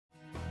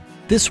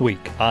This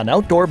week on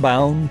Outdoor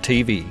Bound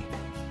TV,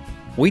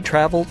 we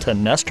travel to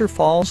Nestor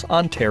Falls,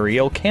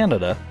 Ontario,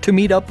 Canada to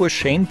meet up with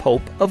Shane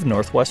Pope of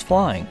Northwest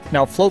Flying.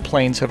 Now, float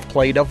planes have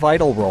played a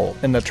vital role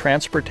in the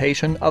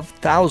transportation of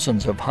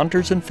thousands of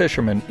hunters and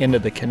fishermen into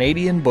the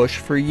Canadian bush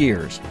for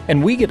years,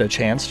 and we get a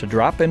chance to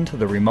drop into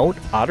the remote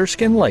Otter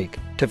Skin Lake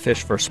to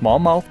fish for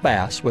smallmouth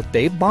bass with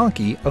Dave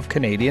Bonke of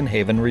Canadian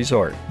Haven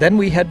Resort. Then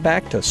we head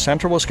back to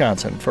central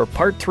Wisconsin for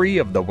part 3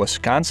 of the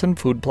Wisconsin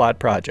Food Plot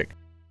Project.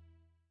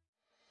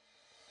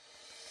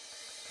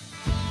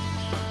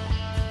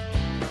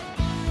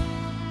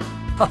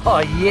 Oh,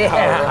 yeah!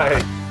 All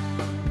right.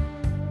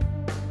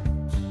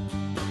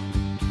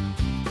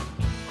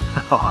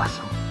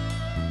 Awesome.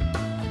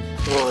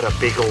 What a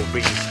big old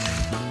beast.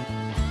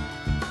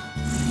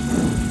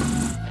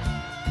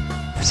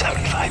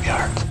 75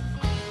 yards.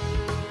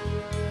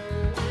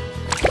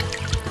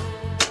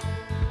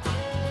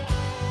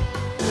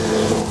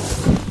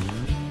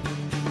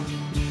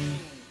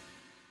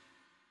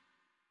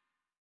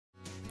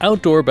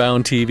 Outdoor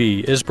Bound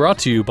TV is brought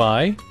to you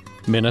by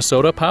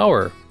Minnesota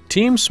Power,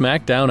 Team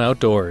Smackdown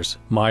Outdoors,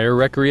 Meyer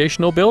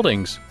Recreational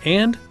Buildings,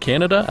 and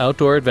Canada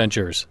Outdoor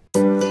Adventures.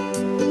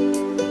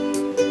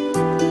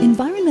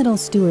 Environmental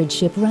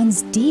stewardship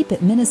runs deep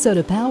at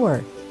Minnesota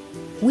Power.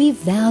 We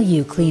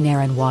value clean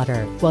air and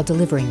water while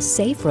delivering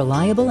safe,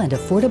 reliable, and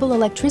affordable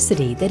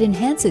electricity that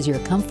enhances your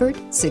comfort,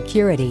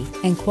 security,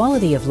 and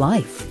quality of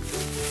life.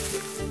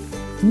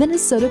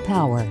 Minnesota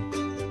Power,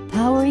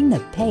 powering the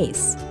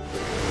pace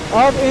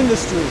of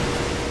industry,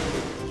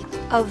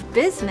 of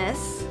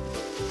business,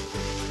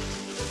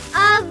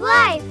 of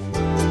life.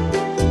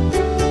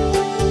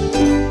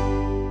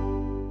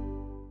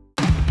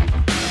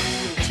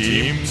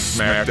 Team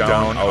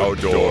Smackdown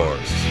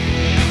Outdoors.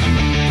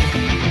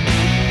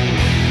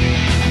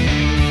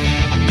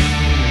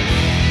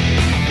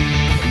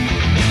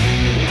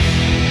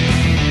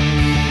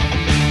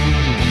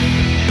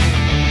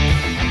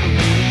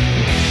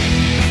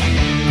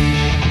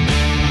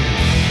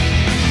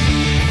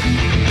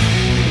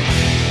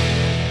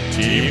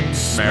 Team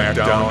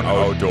Smackdown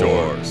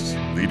Outdoors,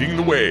 leading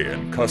the way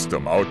in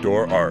custom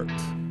outdoor art.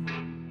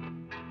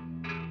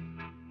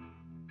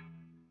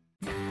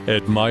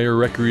 At Meyer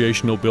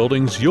Recreational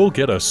Buildings, you'll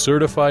get a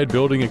certified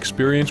building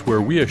experience where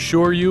we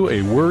assure you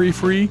a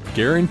worry-free,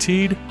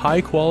 guaranteed,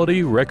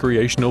 high-quality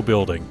recreational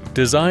building.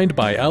 Designed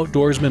by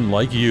outdoorsmen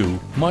like you,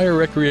 Meyer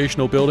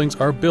Recreational Buildings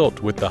are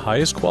built with the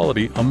highest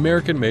quality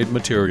American-made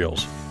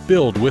materials.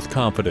 Build with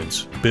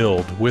confidence.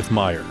 Build with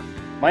Meyer.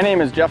 My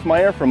name is Jeff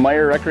Meyer from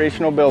Meyer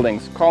Recreational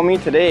Buildings. Call me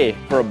today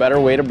for a better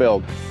way to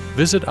build.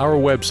 Visit our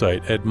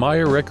website at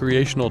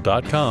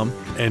meyerrecreational.com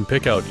and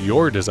pick out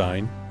your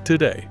design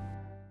today.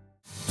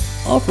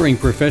 Offering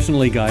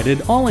professionally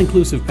guided,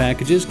 all-inclusive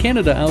packages,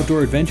 Canada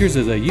Outdoor Adventures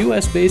is a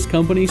U.S.-based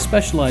company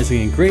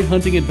specializing in great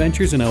hunting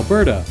adventures in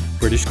Alberta,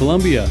 British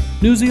Columbia,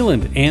 New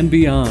Zealand, and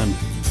beyond.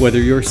 Whether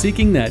you're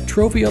seeking that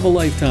trophy of a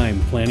lifetime,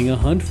 planning a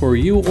hunt for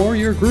you or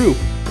your group,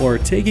 or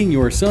taking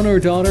your son or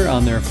daughter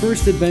on their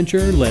first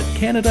adventure, let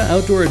Canada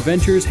Outdoor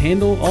Adventures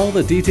handle all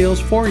the details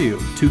for you.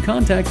 To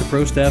contact a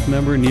pro staff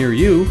member near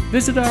you,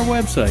 visit our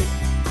website.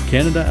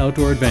 Canada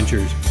Outdoor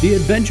Adventures, the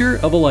adventure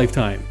of a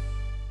lifetime.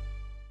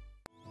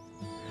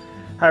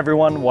 Hi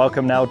everyone,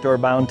 welcome to Outdoor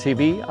Bound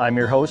TV. I'm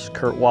your host,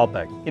 Kurt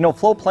Walbeck. You know,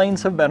 float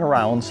planes have been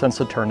around since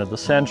the turn of the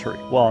century.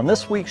 Well, on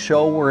this week's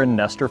show, we're in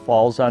Nestor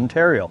Falls,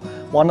 Ontario,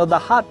 one of the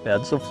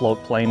hotbeds of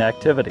float plane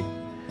activity.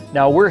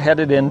 Now, we're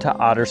headed into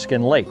Otter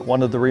Skin Lake,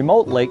 one of the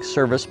remote lakes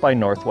serviced by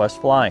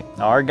Northwest Flying.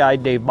 Now, our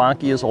guide, Dave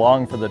Bonke, is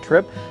along for the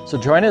trip, so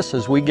join us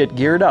as we get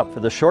geared up for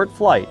the short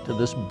flight to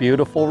this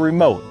beautiful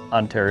remote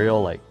Ontario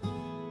lake.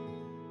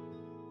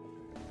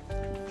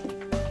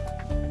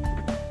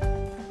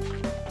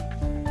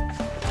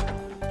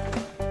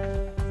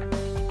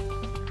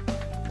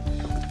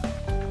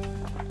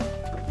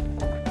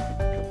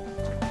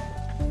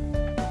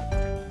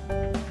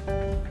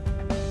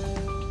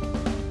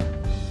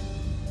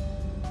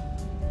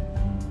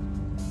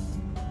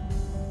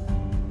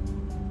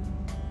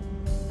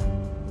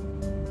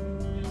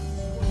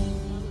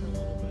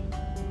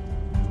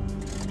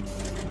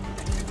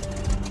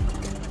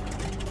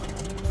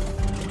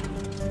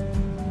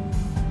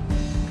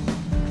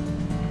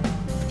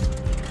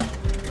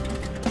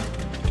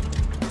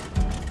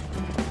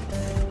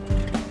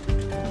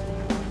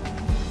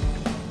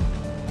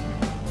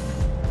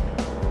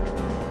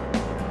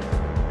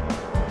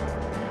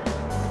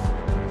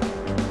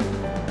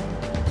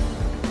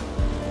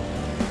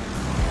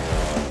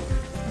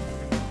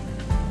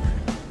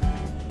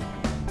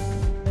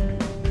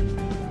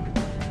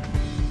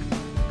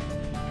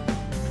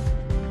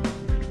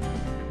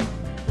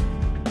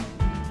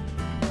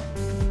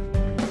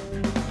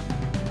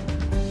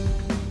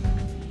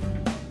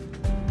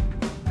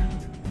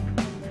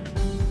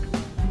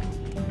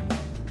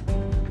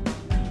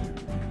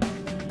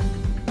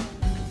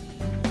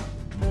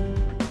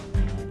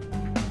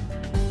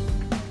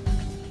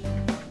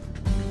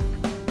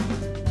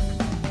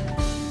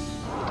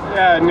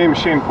 My name is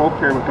Shane Pope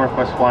here with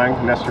Northwest Flying,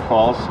 Nestor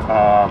Falls.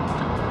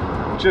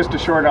 just a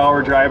short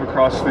hour drive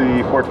across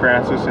the Fort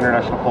Frances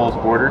International Falls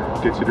border.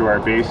 Gets you to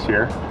our base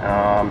here.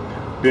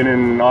 Been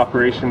in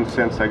operation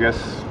since, I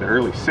guess, the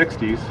early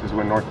 60s is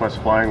when Northwest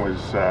Flying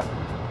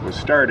was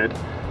started.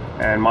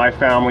 And my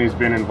family's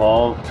been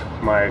involved.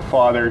 My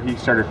father, he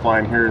started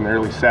flying here in the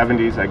early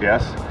 70s, I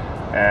guess.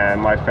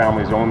 And my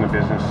family's owned the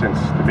business since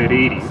the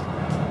mid-80s.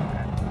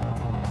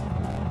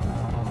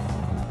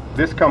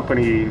 This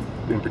company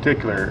in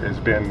particular has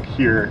been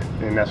here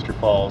in Nestor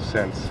Falls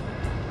since,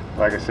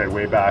 like I said,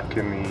 way back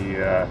in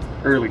the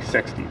early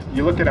 60s.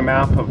 You look at a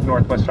map of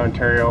Northwest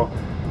Ontario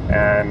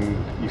and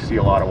you see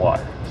a lot of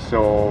water.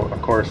 So,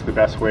 of course, the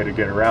best way to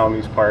get around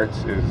these parts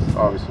is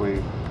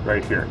obviously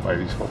right here by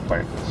these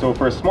floatplanes. So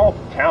for a small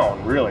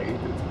town, really,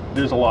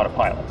 there's a lot of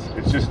pilots.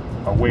 It's just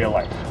a way of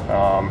life.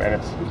 And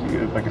it's,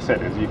 like I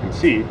said, as you can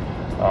see,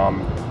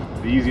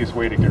 the easiest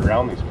way to get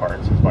around these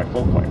parts is by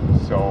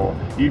floatplane. So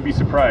you'd be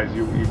surprised.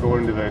 You go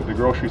into the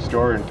grocery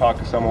store and talk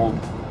to some old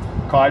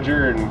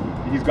codger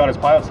and he's got his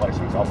pilot's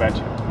license, I'll bet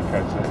you.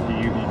 Because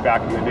he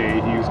back in the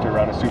day, he used to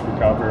run a Super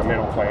Cub or a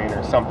middle plane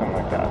or something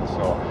like that.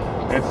 So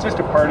it's just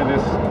a part of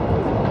this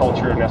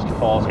culture of Nestor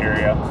Falls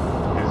area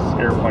is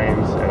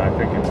airplanes, and I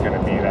think it's going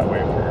to be that way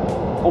for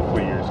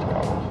hopefully years to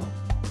come.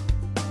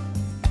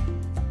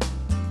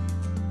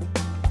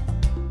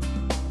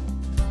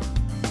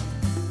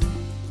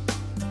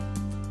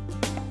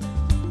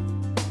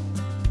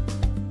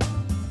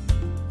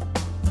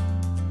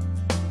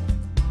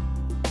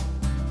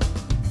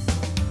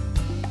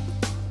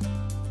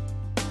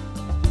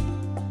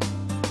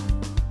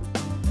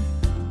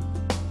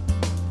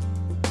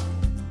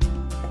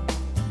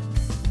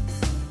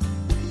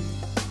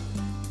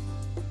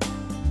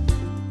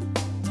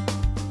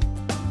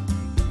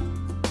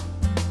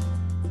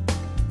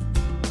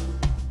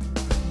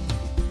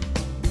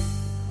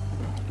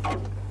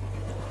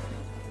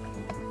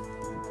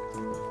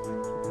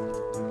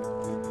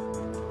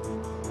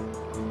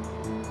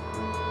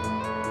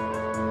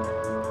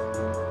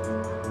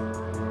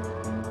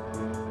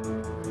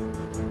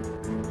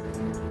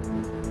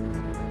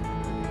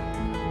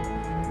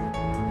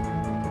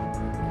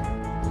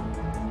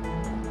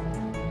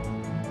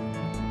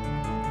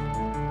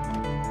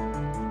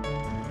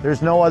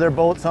 There's no other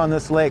boats on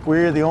this lake.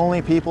 We're the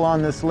only people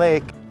on this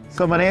lake.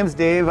 So my name's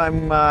Dave.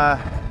 I'm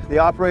the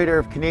operator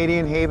of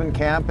Canadian Haven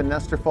Camp in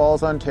Nestor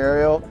Falls,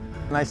 Ontario.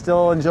 And I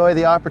still enjoy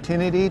the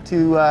opportunity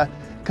to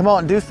come out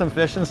and do some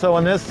fishing. So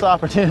when this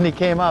opportunity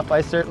came up,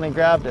 I certainly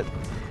grabbed it.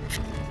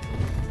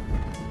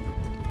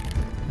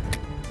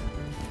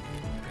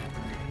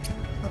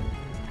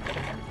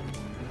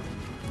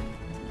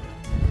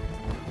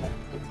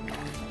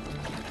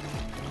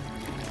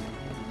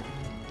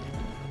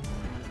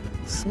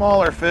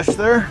 Smaller fish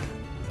there,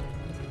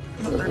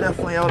 but they're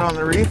definitely out on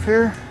the reef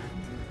here.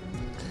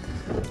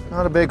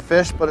 Not a big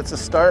fish, but it's a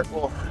start.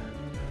 We'll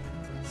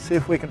see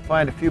if we can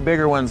find a few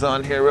bigger ones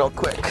on here real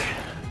quick.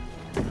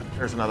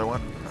 There's another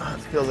one. It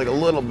feels like a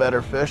little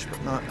better fish,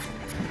 but not.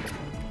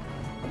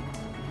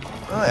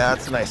 Oh yeah,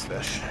 that's a nice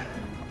fish.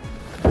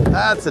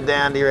 That's a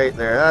dandy right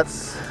there.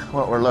 That's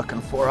what we're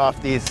looking for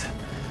off these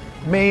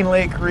main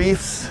lake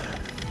reefs.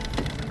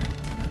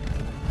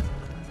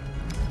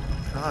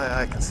 Oh yeah,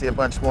 I can see a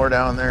bunch more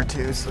down there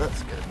too, so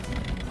that's good.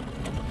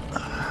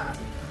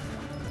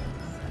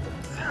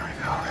 There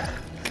we go.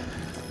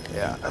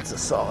 Yeah, that's a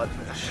solid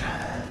fish.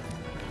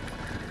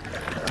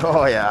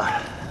 Oh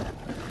yeah.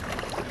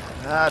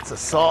 That's a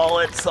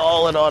solid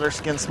otter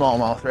skin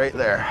smallmouth right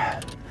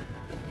there.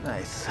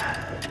 Nice.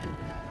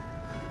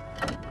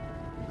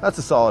 That's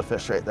a solid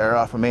fish right there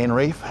off a main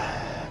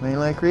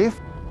lake reef.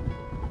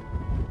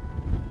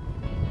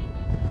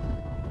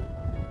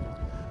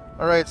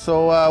 All right,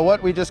 so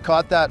what we just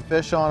caught that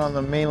fish on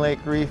the main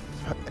lake reef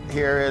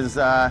here is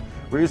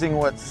we're using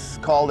what's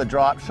called a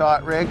drop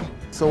shot rig.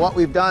 So what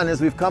we've done is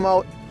we've come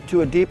out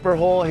to a deeper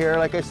hole here,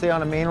 like I say,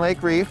 on a main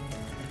lake reef,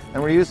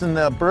 and we're using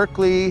the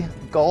Berkeley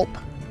Gulp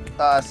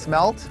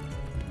smelt.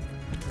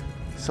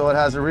 So it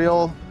has a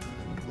real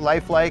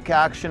lifelike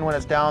action when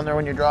it's down there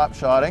when you're drop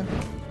shotting.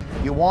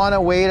 You want to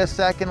wait a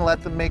second,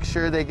 let them make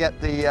sure they get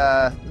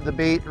the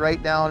bait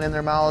right down in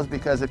their mouths,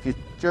 because if you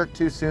jerk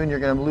too soon, you're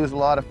going to lose a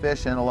lot of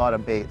fish and a lot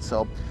of bait.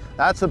 So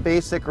that's a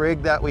basic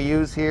rig that we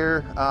use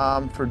here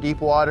for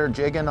deep water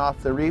jigging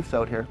off the reefs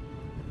out here.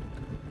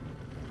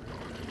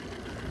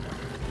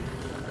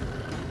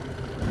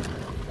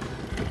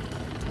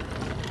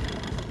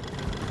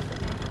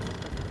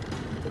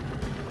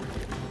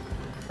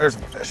 There's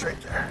the fish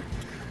right there,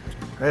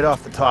 right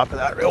off the top of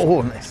that.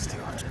 Oh, nice too.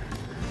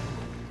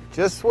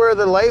 Just where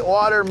the light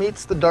water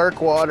meets the dark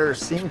water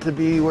seem to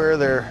be where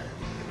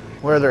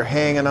they're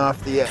hanging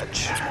off the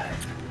edge.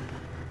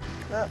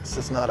 This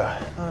is not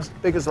as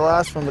big as the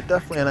last one, but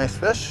definitely a nice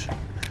fish.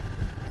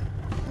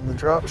 And the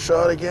drop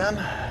shot again.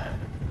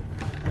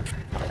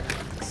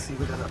 Let's see,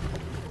 we got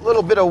a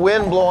little bit of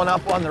wind blowing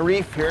up on the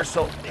reef here,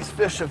 so these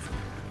fish have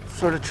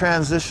sort of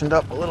transitioned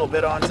up a little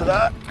bit onto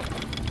that.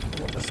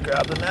 We'll just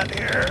grab the net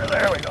here.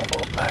 There we go.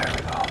 Oh, there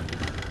we go.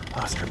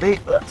 Lost our bait,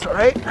 but that's all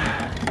right.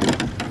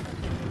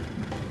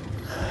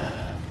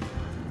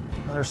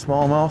 Another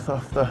smallmouth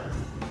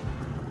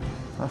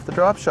off the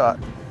drop shot.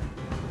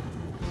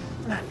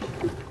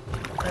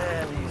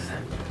 And he's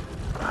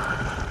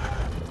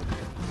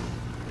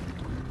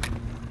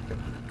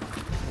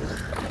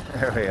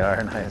there we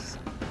are, nice.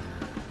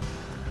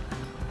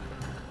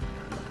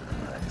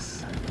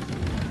 Nice.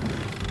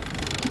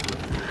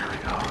 There we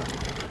go.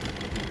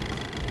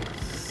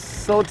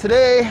 So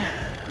today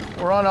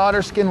we're on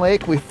Otter Skin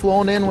Lake. We've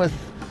flown in with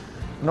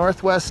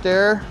Northwest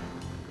Air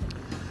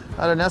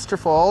out of Nestor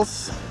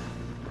Falls.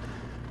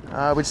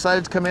 We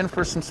decided to come in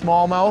for some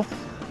smallmouth.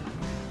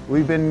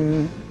 We've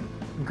been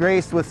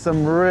graced with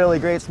some really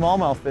great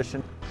smallmouth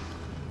fishing.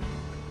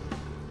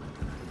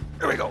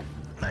 There we go.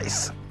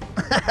 Nice.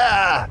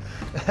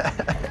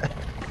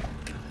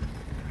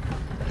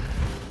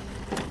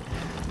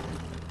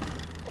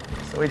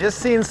 So we just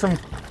seen some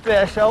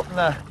fish out in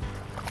the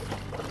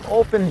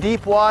open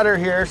deep water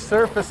here,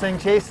 surfacing,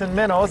 chasing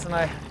minnows, and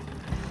I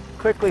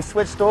quickly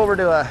switched over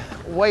to a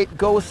white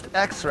Ghost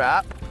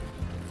X-Wrap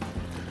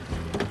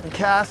and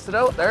cast it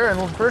out there,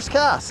 and first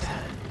cast.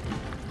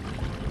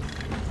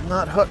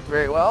 Not hooked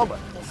very well, but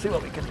we'll see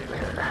what we can do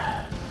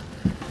here.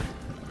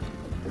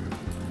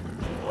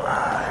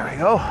 There we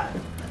go.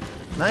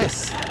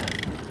 Nice.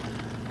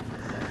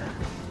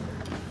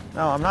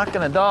 Now I'm not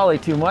going to dolly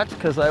too much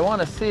because I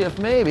want to see if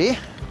maybe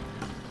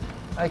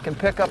I can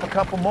pick up a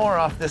couple more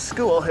off this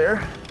school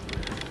here.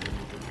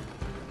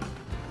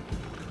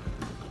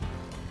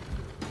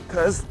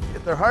 Because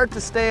they're hard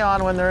to stay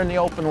on when they're in the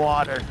open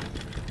water.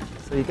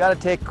 So you got to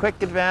take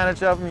quick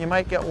advantage of them. You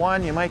might get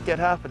one, you might get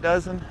half a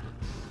dozen.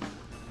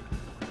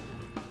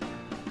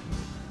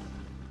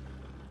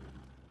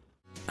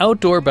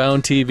 Outdoor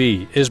Bound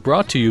TV is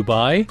brought to you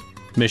by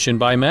Mission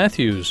by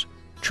Matthews,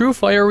 True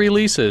Fire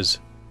Releases,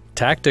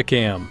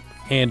 Tacticam,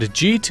 and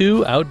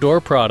G2 Outdoor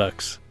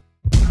Products.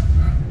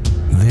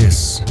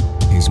 This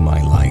is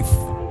my life.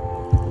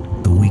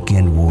 The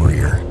weekend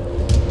warrior.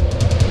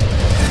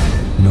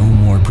 No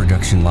more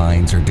production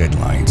lines or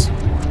deadlines.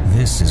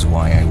 This is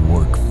why I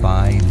work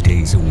 5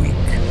 days a week.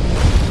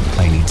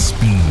 I need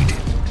speed,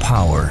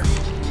 power,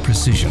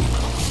 precision.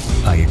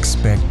 I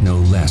expect no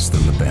less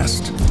than the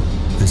best.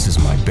 This is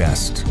my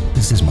best.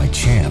 This is my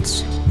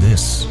chance.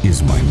 This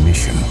is my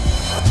mission.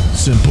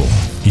 Simple,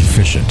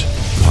 efficient,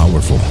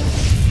 powerful.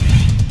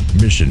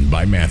 Mission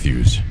by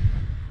Matthews.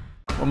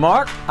 Well,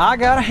 Mark, I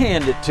gotta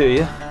hand it to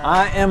you.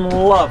 I am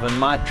loving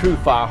my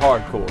TrueFire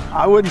Hardcore.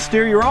 I wouldn't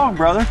steer you wrong,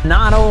 brother.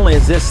 Not only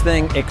is this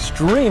thing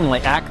extremely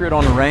accurate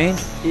on the range,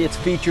 its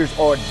features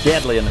are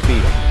deadly in the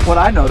field. What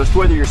I noticed,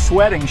 whether you're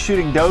sweating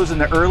shooting does in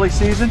the early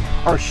season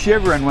or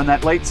shivering when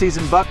that late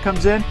season buck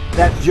comes in,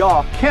 that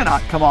jaw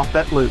cannot come off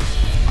that loop.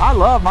 I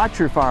love my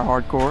TrueFire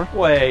Hardcore.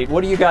 Wait,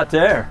 what do you got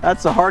there?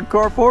 That's a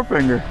Hardcore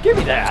forefinger. Give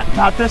me that.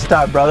 Not this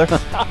time, brother. The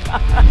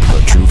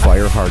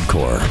TrueFire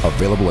Hardcore,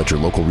 available at your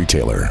local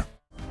retailer.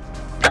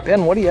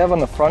 Ben, what do you have on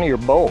the front of your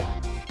bow?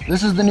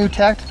 This is the new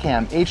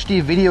Tacticam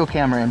HD video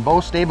camera and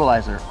bow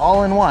stabilizer,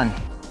 all in one.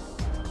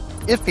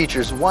 It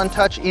features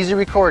one-touch easy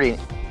recording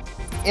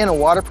in a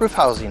waterproof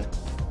housing,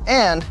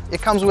 and it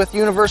comes with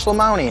universal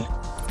mounting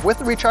with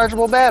a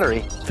rechargeable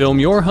battery. Film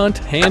your hunt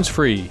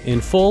hands-free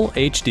in full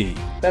HD.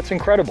 That's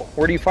incredible.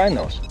 Where do you find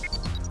those?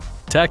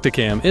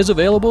 Tacticam is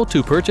available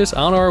to purchase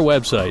on our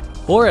website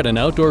or at an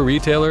outdoor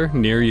retailer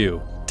near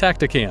you.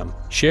 Tacticam.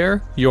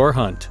 Share your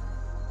hunt.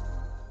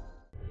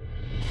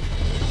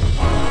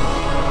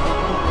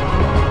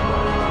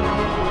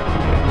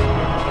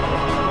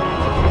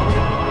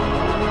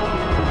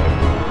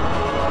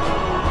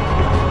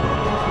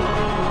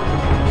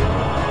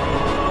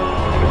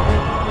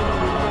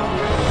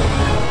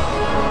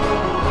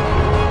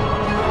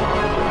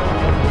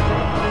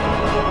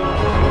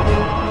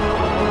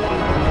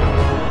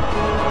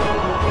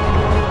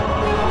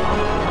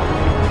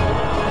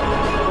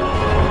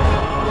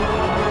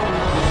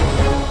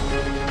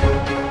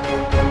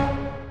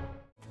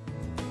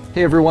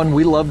 Hey everyone,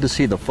 we love to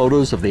see the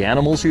photos of the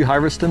animals you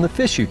harvest and the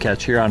fish you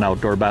catch here on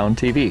Outdoor Bound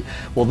TV.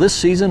 Well, this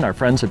season our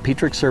friends at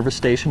Petrick Service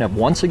Station have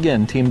once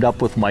again teamed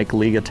up with Mike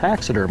Liga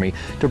Taxidermy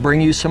to bring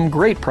you some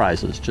great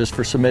prizes just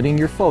for submitting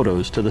your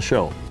photos to the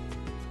show.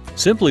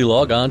 Simply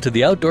log on to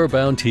the Outdoor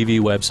Bound TV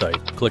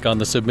website, click on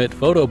the Submit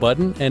Photo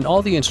button, and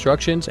all the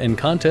instructions and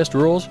contest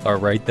rules are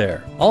right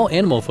there. All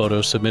animal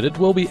photos submitted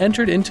will be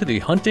entered into the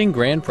Hunting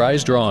Grand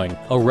Prize Drawing,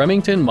 a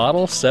Remington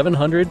Model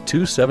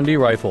 700-270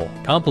 rifle,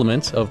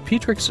 compliments of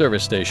Petrick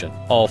Service Station.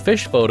 All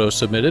fish photos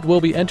submitted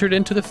will be entered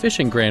into the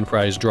Fishing Grand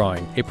Prize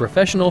Drawing, a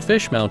professional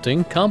fish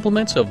mounting,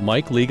 compliments of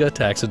Mike Liga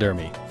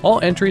Taxidermy.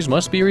 All entries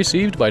must be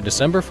received by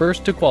December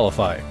 1st to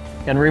qualify.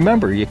 And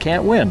remember, you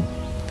can't win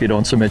if you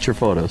don't submit your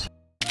photos.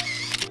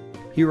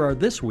 Here are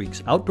this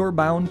week's Outdoor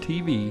Bound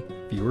TV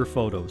viewer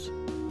photos.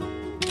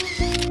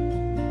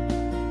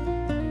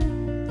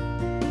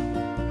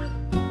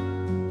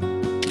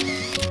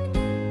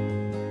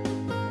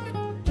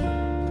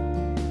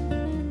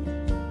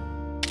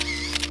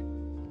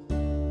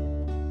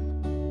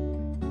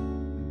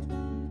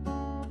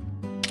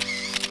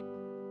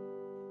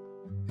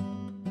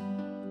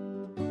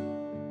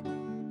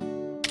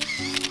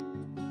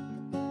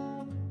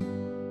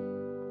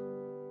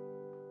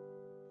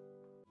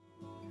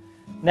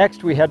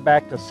 Next, we head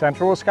back to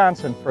central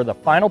Wisconsin for the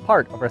final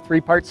part of our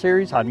 3-part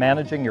series on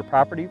managing your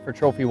property for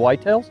trophy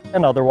whitetails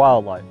and other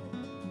wildlife.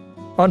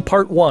 On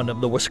part 1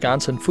 of the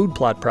Wisconsin Food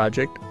Plot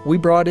Project, we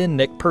brought in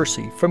Nick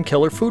Percy from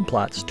Killer Food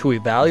Plots to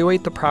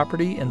evaluate the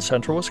property in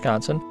central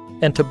Wisconsin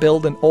and to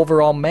build an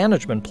overall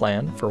management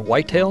plan for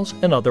whitetails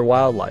and other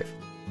wildlife.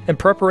 In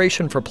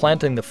preparation for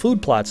planting the food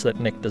plots that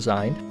Nick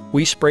designed,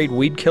 we sprayed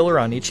weed killer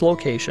on each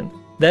location.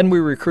 Then we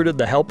recruited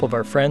the help of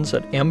our friends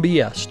at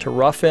MBS to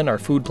rough in our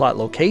food plot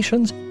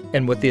locations,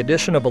 and with the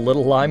addition of a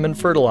little lime and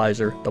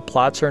fertilizer, the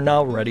plots are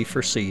now ready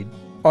for seed.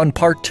 On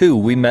part 2,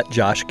 we met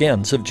Josh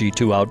Gens of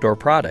G2 Outdoor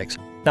Products.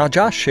 Now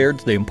Josh shared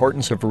the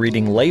importance of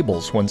reading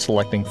labels when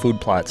selecting food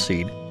plot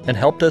seed and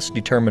helped us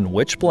determine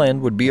which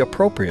blend would be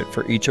appropriate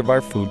for each of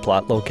our food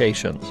plot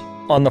locations.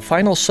 On the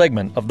final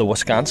segment of the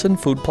Wisconsin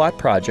Food Plot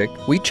Project,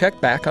 we check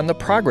back on the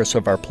progress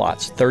of our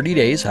plots 30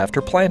 days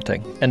after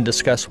planting and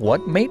discuss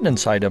what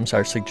maintenance items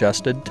are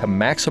suggested to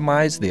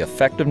maximize the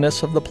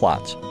effectiveness of the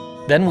plots.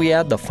 Then we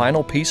add the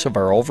final piece of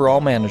our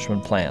overall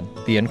management plan,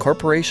 the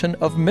incorporation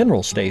of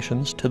mineral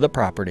stations to the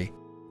property.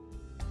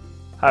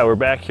 Hi, we're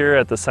back here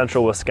at the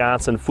Central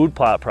Wisconsin Food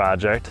Plot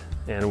Project,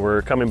 and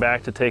we're coming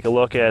back to take a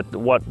look at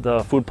what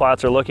the food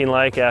plots are looking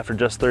like after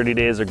just 30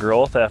 days of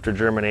growth after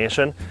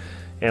germination.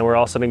 And we're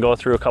also going to go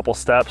through a couple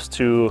steps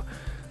to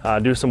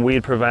do some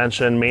weed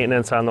prevention,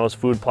 maintenance on those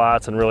food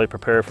plots, and really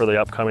prepare for the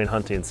upcoming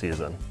hunting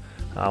season.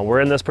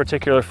 We're in this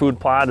particular food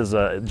plot is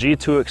a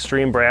G2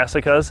 Extreme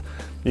Brassicas.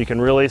 You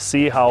can really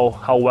see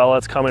how well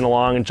it's coming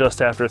along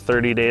just after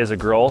 30 days of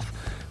growth.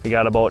 We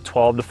got about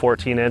 12 to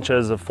 14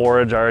 inches of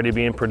forage already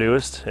being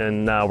produced,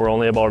 and we're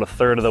only about a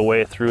third of the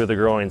way through the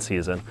growing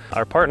season.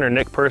 Our partner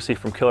Nick Percy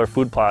from Killer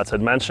Food Plots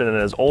had mentioned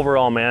in his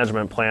overall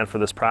management plan for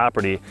this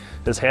property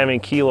is having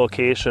key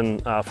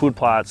location food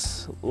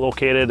plots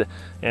located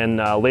and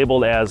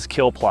labeled as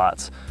kill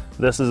plots.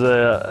 This is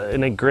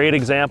a great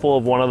example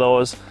of one of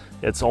those.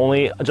 It's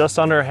only just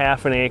under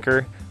 ½ an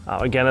acre.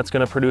 Again, it's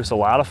going to produce a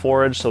lot of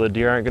forage, so the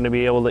deer aren't going to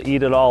be able to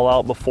eat it all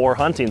out before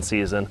hunting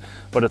season,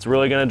 but it's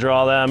really going to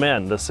draw them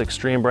in. This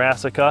extreme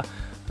brassica,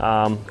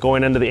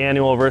 going into the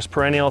annual versus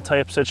perennial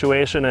type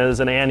situation, is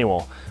an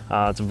annual.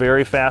 It's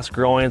very fast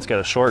growing, it's got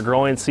a short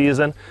growing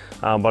season,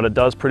 but it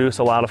does produce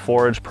a lot of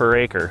forage per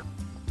acre.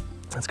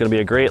 It's going to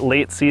be a great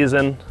late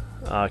season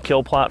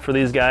kill plot for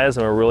these guys,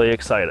 and we're really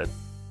excited.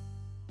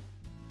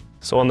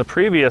 So in the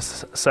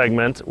previous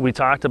segment, we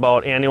talked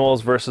about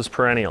annuals versus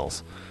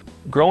perennials.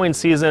 Growing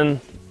season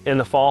in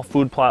the fall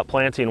food plot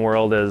planting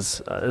world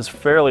is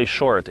fairly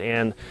short,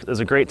 and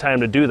is a great time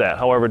to do that.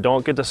 However,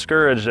 don't get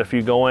discouraged if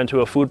you go into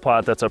a food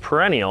plot that's a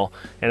perennial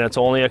and it's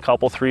only a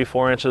couple,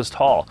 3-4 inches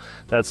tall.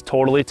 That's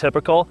totally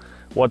typical.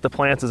 What the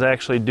plant is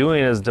actually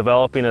doing is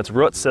developing its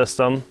root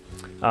system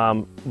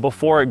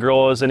before it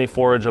grows any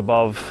forage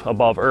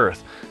above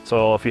earth.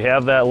 So if you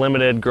have that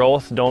limited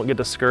growth, don't get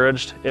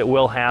discouraged. It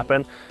will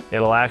happen.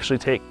 It'll actually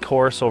take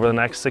course over the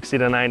next 60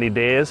 to 90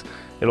 days.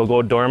 It'll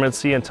go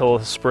dormancy until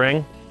the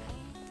spring,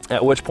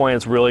 at which point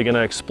it's really going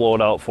to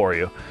explode out for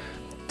you.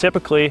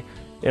 Typically,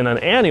 in an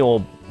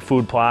annual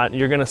food plot,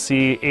 you're going to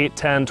see 8,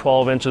 10,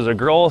 12 inches of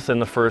growth in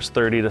the first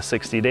 30 to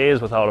 60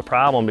 days without a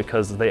problem,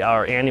 because they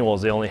are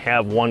annuals. They only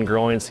have one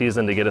growing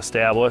season to get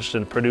established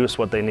and produce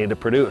what they need to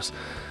produce.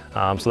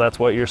 So that's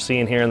what you're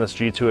seeing here in this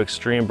G2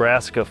 Extreme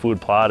Brassica food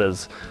plot,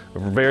 is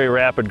very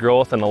rapid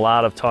growth and a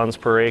lot of tons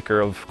per acre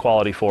of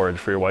quality forage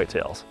for your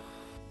whitetails.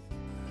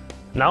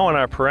 Now in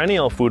our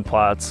perennial food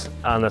plots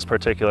on this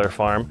particular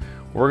farm,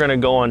 we're going to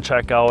go and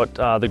check out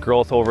the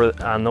growth over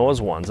on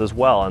those ones as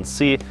well and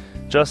see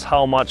just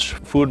how much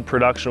food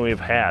production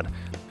we've had.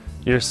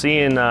 You're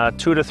seeing 2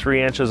 to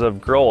 3 inches of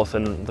growth,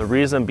 and the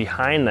reason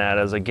behind that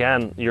is,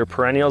 again, your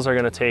perennials are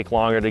going to take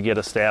longer to get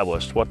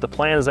established. What the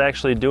plant is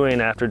actually doing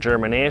after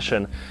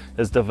germination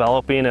is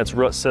developing its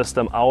root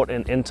system out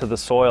and into the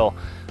soil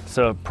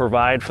to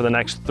provide for the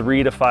next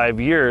 3 to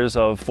 5 years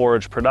of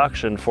forage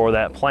production for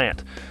that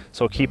plant.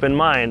 So keep in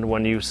mind,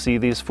 when you see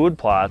these food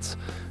plots,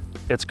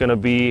 it's going to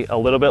be a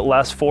little bit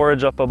less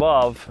forage up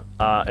above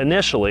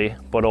initially,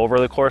 but over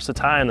the course of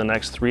time, the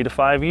next 3 to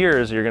 5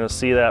 years, you're going to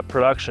see that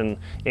production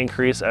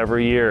increase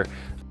every year.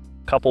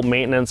 A couple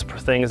maintenance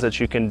things that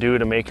you can do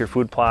to make your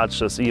food plots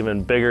just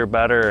even bigger,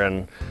 better,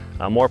 and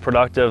more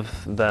productive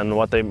than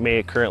what they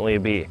may currently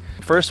be.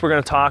 First, we're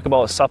going to talk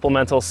about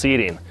supplemental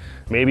seeding.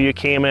 Maybe you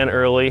came in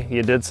early,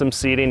 you did some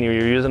seeding, you're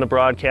using a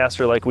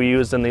broadcaster like we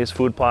used in these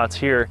food plots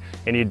here,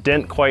 and you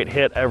didn't quite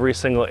hit every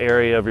single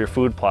area of your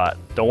food plot.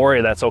 Don't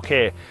worry, that's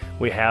okay.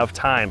 We have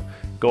time.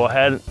 Go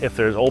ahead, if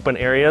there's open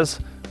areas,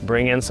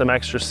 bring in some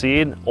extra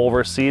seed,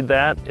 overseed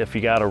that. If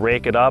you gotta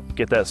rake it up,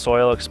 get that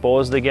soil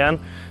exposed again,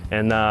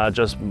 and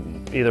just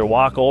either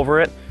walk over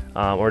it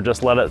or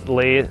just let it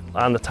lay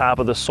on the top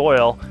of the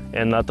soil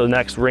and let the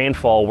next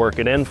rainfall work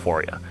it in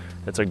for you.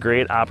 It's a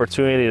great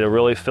opportunity to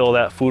really fill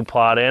that food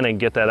plot in and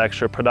get that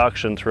extra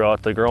production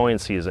throughout the growing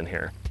season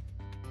here.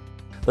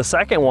 The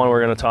second one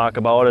we're going to talk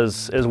about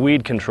is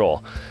weed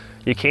control.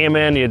 You came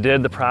in, you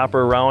did the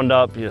proper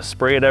roundup, you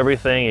sprayed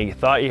everything, and you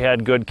thought you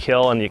had good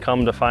kill, and you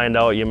come to find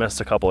out you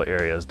missed a couple of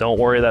areas. Don't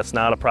worry, that's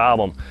not a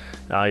problem.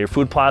 Your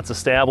food plot's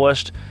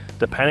established.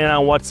 Depending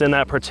on what's in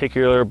that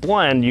particular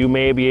blend, you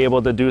may be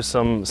able to do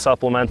some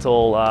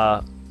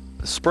supplemental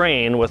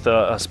spraying with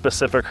a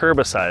specific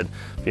herbicide.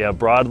 If you have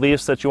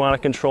broadleafs that you want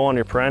to control on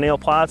your perennial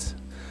plots,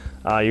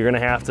 you're going to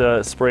have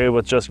to spray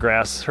with just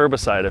grass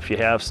herbicide. If you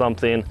have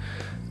something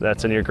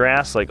that's in your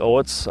grass, like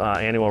oats,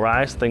 annual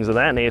rice, things of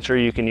that nature,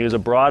 you can use a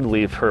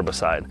broadleaf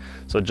herbicide.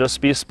 So just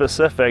be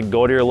specific,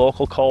 go to your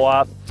local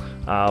co-op,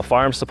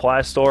 farm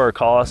supply store, or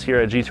call us here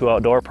at G2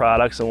 Outdoor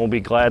Products, and we'll be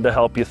glad to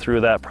help you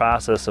through that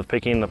process of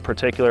picking the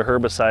particular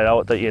herbicide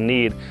out that you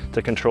need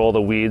to control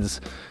the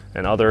weeds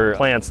and other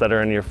plants that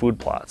are in your food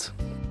plots.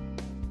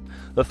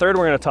 The third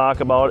we're going to talk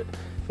about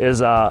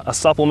is a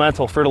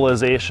supplemental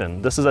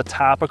fertilization. This is a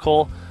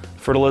topical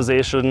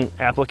fertilization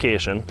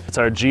application. It's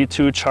our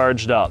G2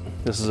 Charged Up.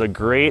 This is a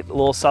great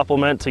little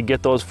supplement to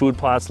get those food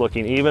plots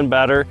looking even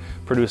better,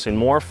 producing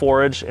more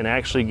forage and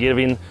actually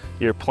giving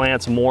your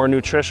plants more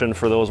nutrition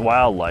for those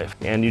wildlife.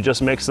 And you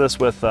just mix this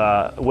with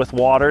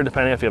water,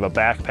 depending if you have a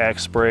backpack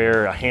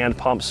sprayer, a hand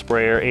pump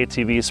sprayer,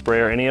 ATV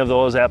sprayer, any of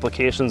those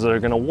applications that are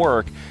going to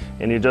work,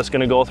 and you're just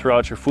going to go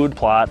throughout your food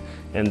plot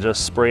and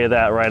just spray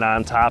that right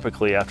on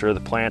topically after the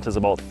plant is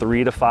about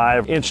 3 to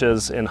 5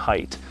 inches in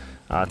height.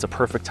 It's a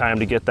perfect time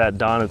to get that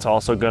done. It's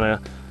also going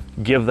to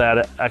give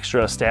that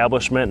extra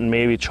establishment and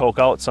maybe choke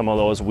out some of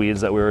those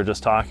weeds that we were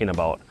just talking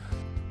about.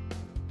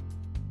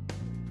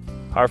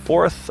 Our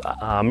fourth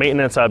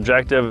maintenance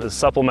objective is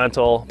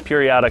supplemental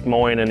periodic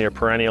mowing in your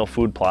perennial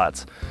food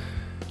plots.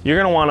 You're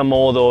going to want to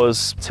mow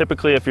those,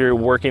 typically if you're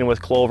working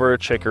with clover or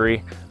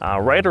chicory,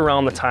 right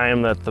around the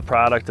time that the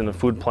product in the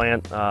food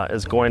plant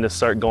is going to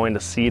start going to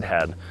seed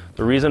head.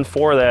 The reason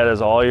for that is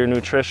all your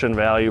nutrition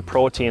value,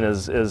 protein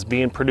is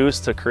being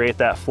produced to create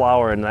that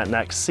flower and that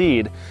next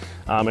seed,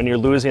 and you're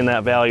losing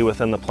that value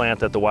within the plant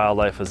that the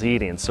wildlife is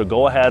eating. So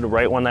go ahead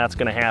right when that's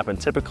going to happen,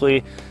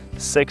 typically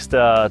 6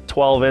 to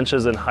 12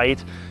 inches in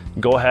height.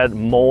 Go ahead,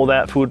 mow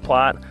that food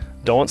plot.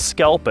 Don't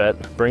scalp it,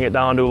 bring it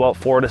down to about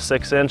 4 to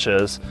 6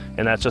 inches,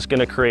 and that's just going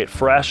to create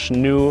fresh,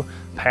 new,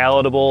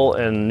 palatable,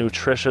 and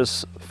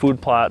nutritious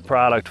food plot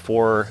product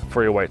for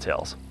your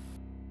whitetails.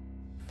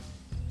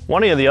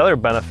 One of the other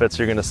benefits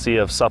you're going to see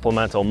of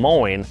supplemental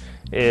mowing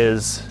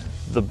is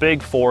the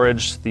big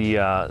forage,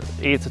 the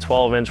 8 to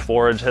 12 inch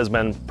forage has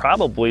been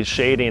probably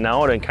shading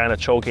out and kind of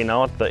choking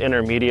out the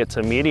intermediate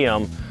to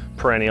medium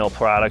perennial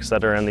products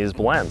that are in these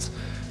blends.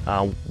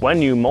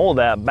 When you mow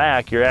that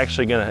back, you're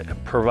actually going to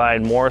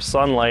provide more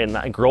sunlight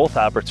and growth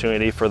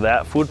opportunity for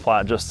that food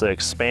plot just to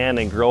expand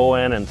and grow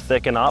in and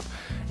thicken up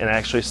and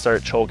actually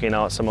start choking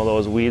out some of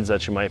those weeds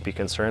that you might be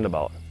concerned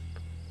about.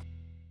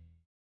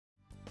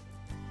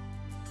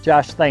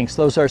 Josh, thanks.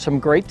 Those are some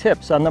great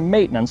tips on the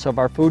maintenance of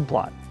our food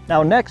plot.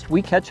 Now next,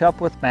 we catch up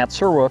with Matt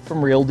Serwa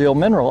from Real Deal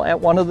Mineral at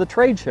one of the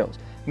trade shows.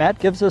 Matt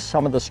gives us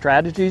some of the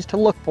strategies to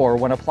look for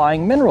when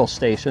applying mineral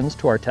stations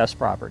to our test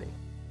property.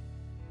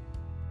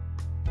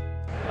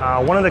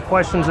 One of the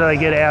questions that I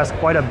get asked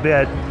quite a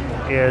bit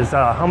is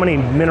how many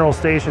mineral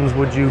stations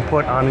would you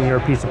put on your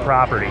piece of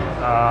property?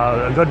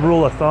 A good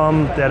rule of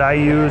thumb that I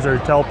use or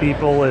tell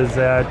people is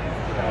that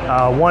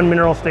 1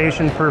 mineral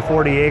station per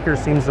 40 acres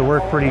seems to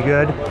work pretty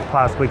good,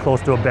 possibly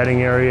close to a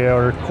bedding area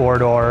or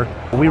corridor.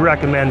 We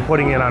recommend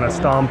putting it on a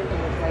stump.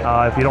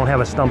 If you don't have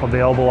a stump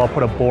available, I'll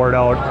put a board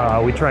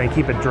out. We try and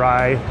keep it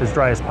dry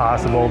as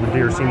possible. The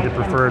deer seem to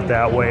prefer it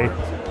that way.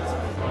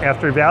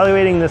 After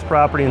evaluating this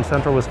property in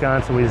central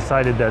Wisconsin, we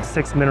decided that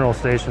 6 mineral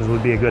stations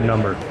would be a good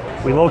number.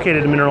 We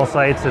located mineral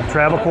sites at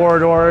travel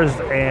corridors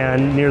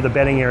and near the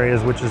bedding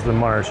areas, which is the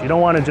marsh. You don't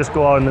want to just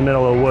go out in the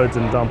middle of the woods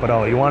and dump it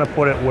out. You want to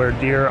put it where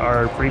deer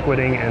are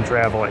frequenting and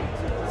traveling.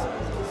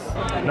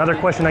 Another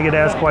question I get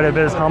asked quite a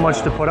bit is how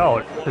much to put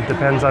out. It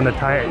depends on the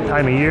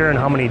time of year and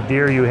how many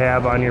deer you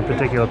have on your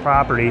particular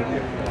property.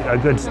 A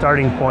good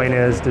starting point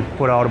is to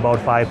put out about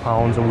 5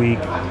 pounds a week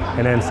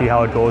and then see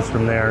how it goes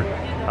from there.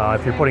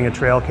 If you're putting a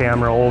trail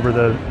camera over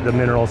the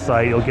mineral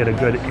site, you'll get a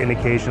good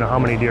indication of how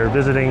many deer are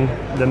visiting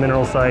the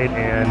mineral site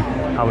and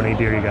how many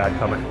deer you got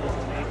coming.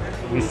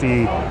 We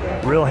see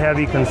real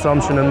heavy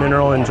consumption of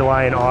mineral in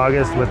July and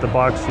August with the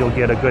bucks. You'll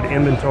get a good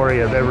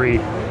inventory of every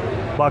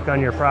buck on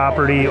your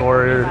property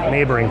or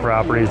neighboring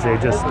properties. They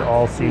just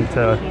all seem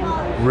to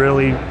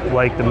really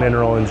like the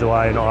mineral in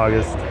July and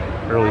August,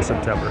 early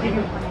September.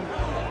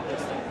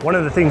 One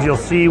of the things you'll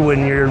see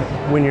when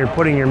you're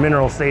putting your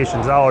mineral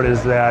stations out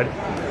is that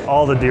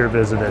all the deer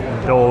visited,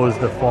 does,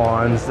 the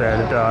fawns,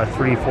 at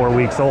 3-4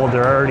 weeks old,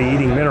 they're already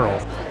eating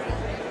minerals.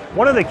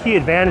 One of the key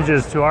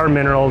advantages to our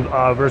mineral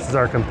versus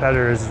our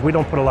competitors is we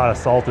don't put a lot of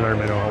salt in our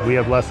mineral. We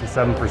have less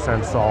than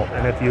 7% salt,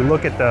 and if you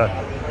look at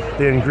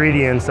the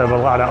ingredients of a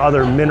lot of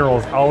other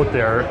minerals out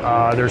there,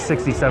 they're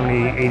 60,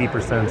 70,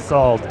 80%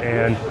 salt,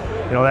 and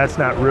that's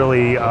not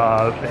really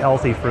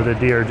healthy for the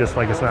deer, just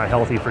like it's not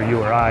healthy for you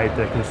or I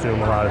to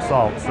consume a lot of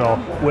salt. So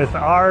with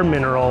our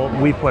mineral,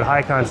 we put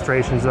high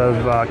concentrations of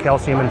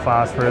calcium and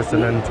phosphorus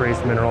and then trace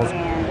minerals.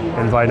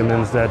 and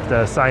vitamins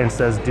that science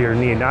says deer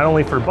need, not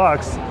only for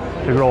bucks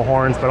to grow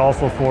horns, but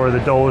also for the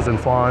does and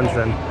fawns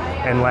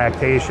and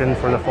lactation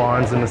for the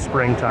fawns in the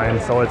springtime.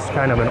 So it's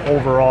kind of an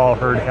overall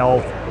herd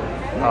health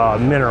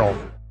mineral.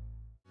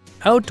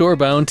 Outdoor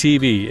Bound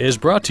TV is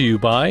brought to you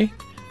by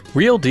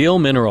Real Deal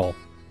Mineral,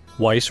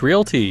 Weiss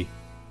Realty,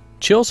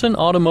 Chilson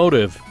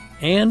Automotive,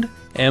 and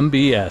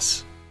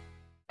MBS.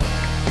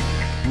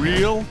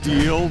 Real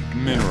Deal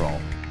Mineral.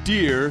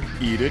 Deer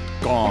eat it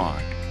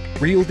gone.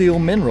 Real Deal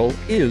Mineral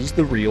is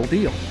the real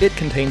deal. It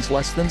contains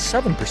less than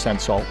 7%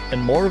 salt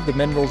and more of the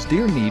minerals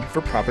deer need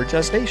for proper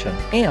gestation.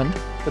 And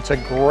it's a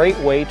great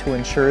way to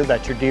ensure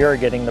that your deer are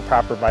getting the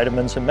proper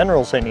vitamins and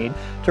minerals they need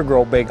to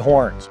grow big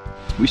horns.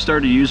 We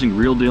started using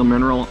Real Deal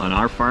Mineral on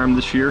our farm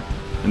this year,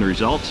 and the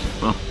results,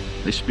 well,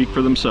 they speak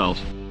for themselves.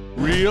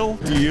 Real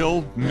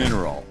Deal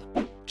Mineral.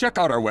 Check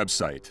out our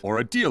website or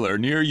a dealer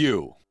near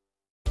you.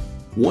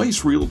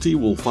 Weiss Realty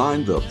will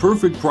find the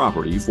perfect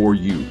property for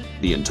you.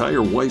 The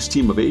entire Weiss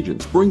team of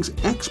agents brings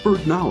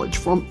expert knowledge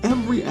from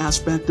every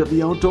aspect of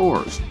the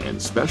outdoors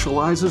and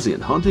specializes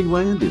in hunting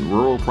land in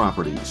rural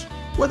properties.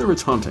 Whether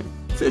it's hunting,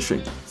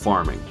 fishing,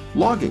 farming,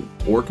 logging,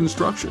 or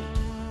construction,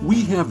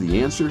 we have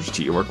the answers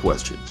to your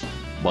questions.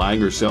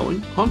 Buying or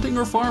selling, hunting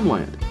or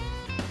farmland.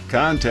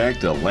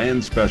 Contact a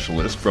land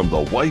specialist from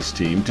the Weiss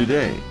team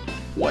today.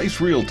 Weiss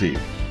Realty.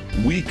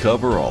 We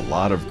cover a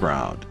lot of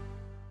ground.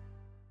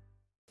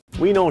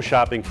 We know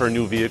shopping for a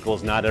new vehicle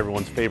is not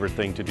everyone's favorite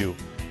thing to do,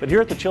 but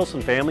here at the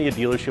Chilson family of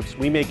dealerships,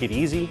 we make it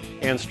easy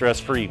and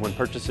stress-free when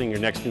purchasing your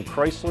next new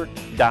Chrysler,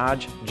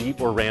 Dodge,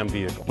 Jeep, or Ram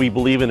vehicle. We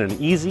believe in an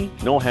easy,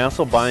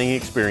 no-hassle buying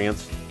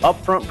experience,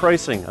 upfront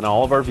pricing on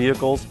all of our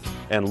vehicles,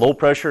 and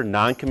low-pressure,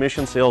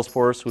 non-commissioned sales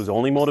force whose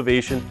only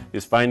motivation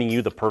is finding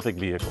you the perfect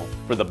vehicle.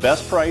 For the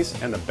best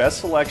price and the best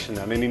selection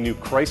on any new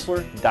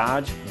Chrysler,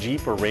 Dodge,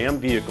 Jeep, or Ram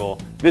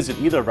vehicle, visit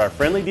either of our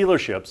friendly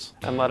dealerships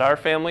And let our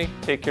family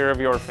take care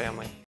of your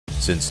family.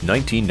 Since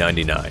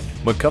 1999,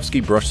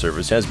 McCuskey Brush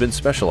Service has been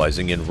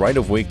specializing in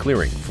right-of-way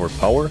clearing for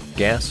power,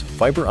 gas,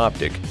 fiber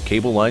optic,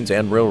 cable lines,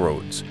 and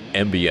railroads.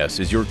 MBS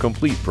is your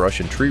complete brush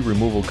and tree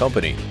removal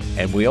company,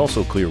 and we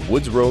also clear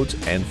woods roads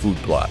and food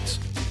plots.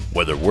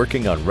 Whether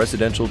working on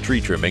residential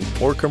tree trimming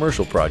or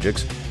commercial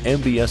projects,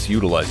 MBS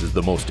utilizes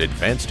the most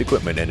advanced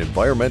equipment and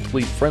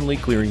environmentally friendly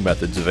clearing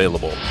methods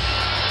available.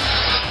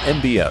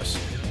 MBS,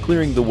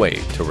 clearing the way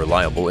to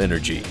reliable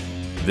energy.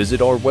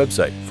 Visit our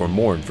website for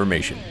more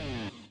information.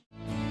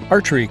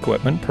 Archery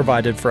equipment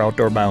provided for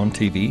Outdoor Bound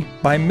TV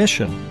by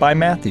Mission by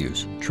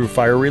Matthews, True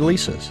Fire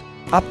Releases,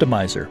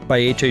 Optimizer by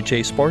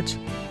HHA Sports,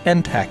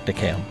 and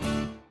Tacticam.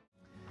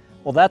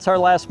 Well, that's our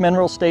last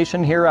mineral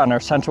station here on our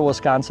Central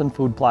Wisconsin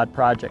Food Plot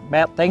Project.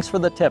 Matt, thanks for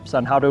the tips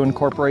on how to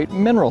incorporate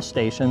mineral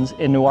stations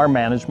into our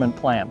management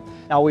plan.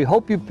 Now, we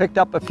hope you've picked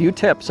up a few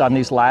tips on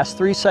these last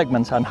 3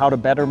 segments on how to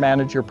better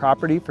manage your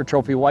property for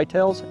trophy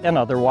whitetails and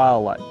other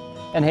wildlife.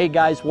 And hey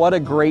guys, what a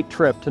great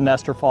trip to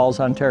Nestor Falls,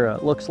 Ontario.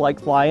 It looks like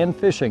fly-in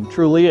fishing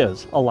truly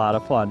is a lot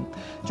of fun.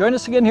 Join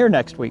us again here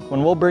next week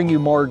when we'll bring you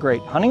more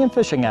great hunting and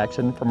fishing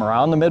action from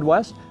around the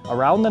Midwest,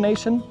 around the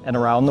nation, and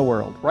around the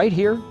world, right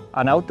here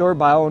on Outdoor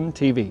Bound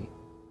TV.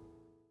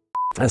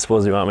 I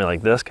suppose you want me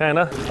like this, kind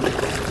of?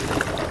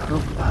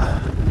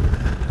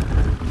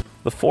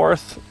 The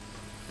 4th?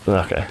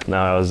 Okay,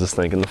 now I was just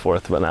thinking the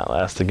 4th, but not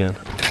last again.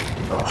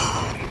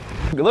 Oh.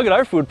 Look at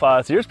our food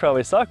plots. Yours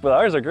probably suck, but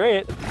ours are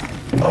great.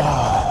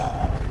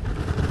 Oh.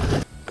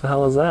 What the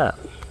hell is that?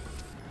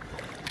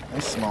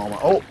 Nice small one.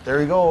 Oh, there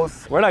he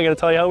goes. We're not going to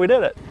tell you how we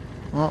did it.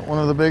 Well, one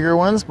of the bigger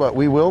ones, but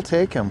we will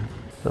take him.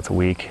 That's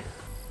weak.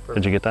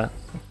 Did you get that?